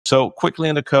So quickly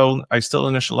in the code, I still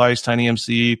initialized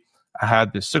TinyMCE. I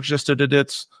had the suggested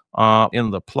edits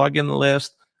in the plugin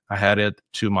list. I had it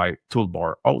to my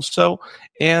toolbar also.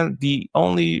 And the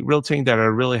only real thing that I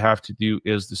really have to do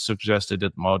is the suggested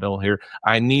edit model here.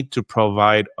 I need to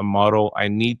provide a model. I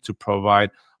need to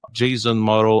provide a JSON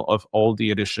model of all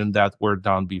the editions that were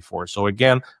done before. So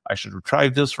again, I should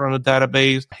retrieve this from a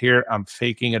database. Here, I'm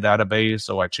faking a database.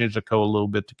 So I changed the code a little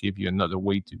bit to give you another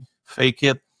way to fake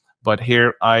it. But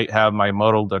here I have my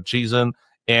model.json,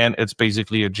 and it's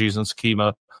basically a JSON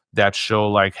schema that show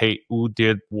like, hey, who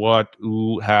did what,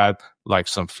 who had like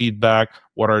some feedback,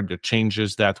 what are the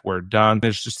changes that were done.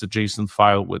 It's just a JSON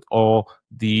file with all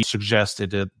the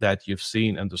suggested that you've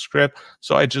seen in the script.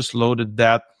 So I just loaded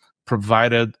that,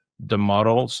 provided the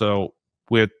model. So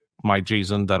with my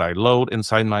JSON that I load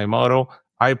inside my model,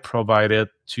 I provide it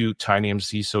to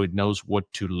TinyMCE so it knows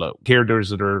what to load. Here,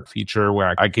 there's another feature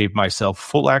where I gave myself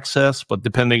full access, but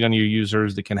depending on your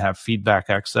users, they can have feedback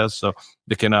access. So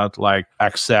they cannot like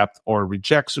accept or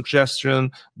reject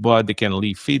suggestion, but they can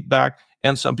leave feedback.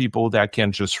 And some people that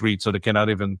can just read, so they cannot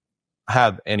even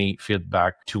have any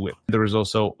feedback to it. There is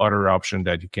also other option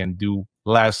that you can do.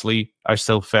 Lastly, I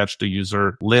still fetch the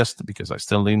user list because I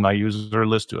still need my user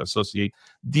list to associate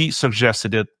the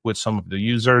suggested it with some of the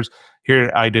users.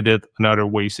 Here, I did it another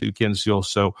way, so you can see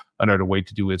also another way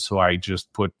to do it. So I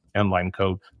just put inline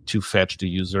code to fetch the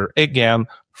user again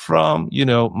from,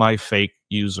 my fake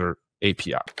user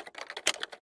API.